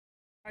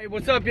Hey,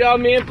 what's up, y'all?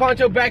 Me and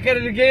Juancho back at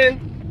it again.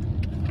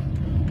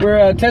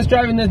 We're test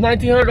driving this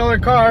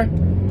 $1,900 car.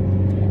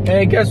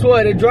 And guess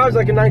what? It drives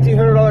like a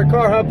 $1,900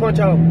 car, huh,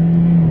 Juancho?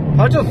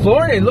 Juancho's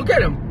flooring it. Look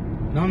at him.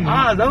 No, no.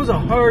 Ah, that was a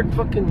hard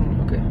fucking...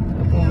 Okay,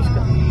 that's almost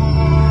gone.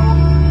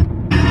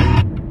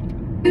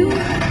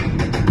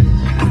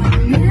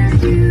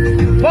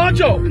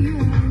 Juancho!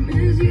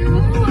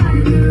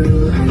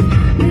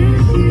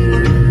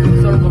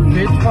 Son of a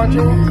bitch,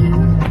 Juancho.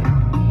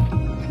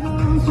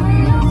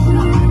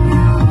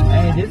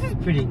 Hey, this is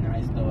pretty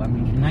nice though. I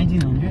mean, for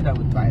 1900, I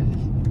would buy this.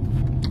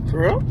 For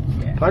real?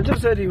 Yeah. Juancho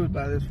said he would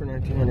buy this for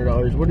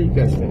 $1,900. What do you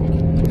guys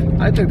think?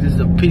 I think this is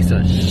a piece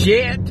of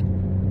shit.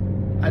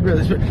 I'd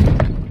rather...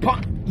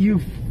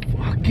 You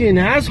fucking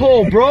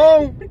asshole,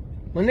 bro.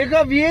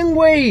 Maneja bien,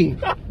 güey.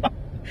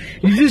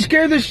 You just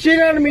scared the shit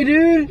out of me,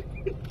 dude.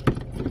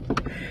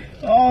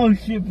 Oh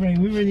shit, Frank.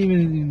 We weren't even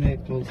in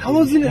that close. How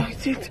was it?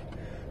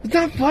 It's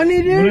not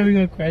funny, dude. What are we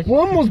gonna crash? We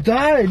almost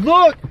died.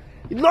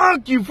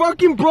 Look, you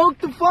fucking broke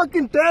the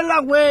fucking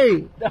tela,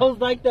 güey. That was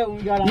like that when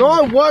we got out.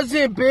 No, it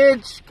wasn't,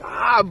 bitch.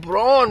 Ah,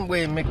 bro,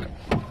 güey.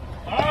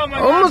 Oh my I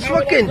almost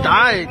God, fucking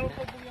died.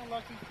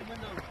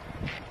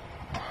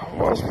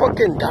 Almost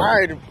fucking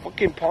died.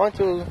 Fucking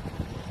Poncho.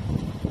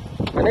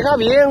 Maneja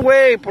bien,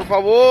 güey, por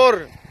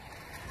favor.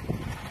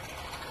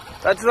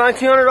 That's a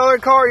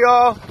 $1,900 car,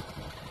 y'all.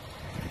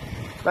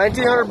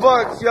 1,900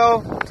 bucks,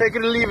 yo. Take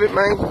it or leave it,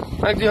 man.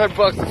 1,900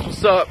 bucks, that's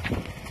what's up.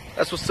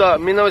 That's what's up.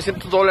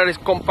 $1,900,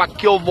 compa.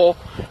 ¿Qué hubo?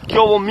 ¿Qué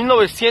hubo?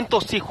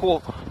 1900,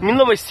 hijo.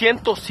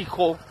 1900,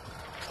 hijo.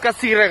 Es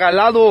casi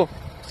regalado.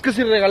 Es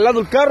casi regalado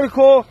el carro,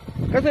 hijo.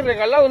 Casi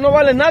regalado. No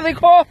vale nada,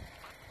 hijo.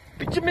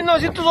 Pinche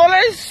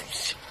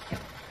 $1,900.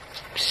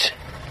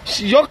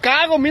 Yo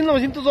cago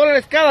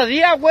 $1,900 cada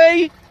día,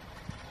 güey.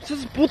 Eso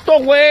es puto,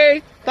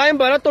 güey. Está bien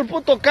barato el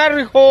puto carro,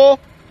 hijo.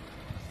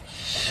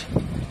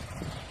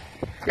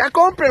 Ya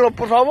cómprenlo,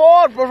 por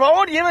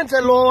favor,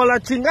 llévenselo a la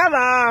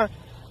chingada.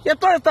 Ya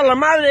todo está la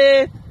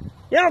madre.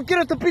 Ya no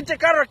quiero este pinche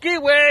carro aquí,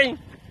 güey.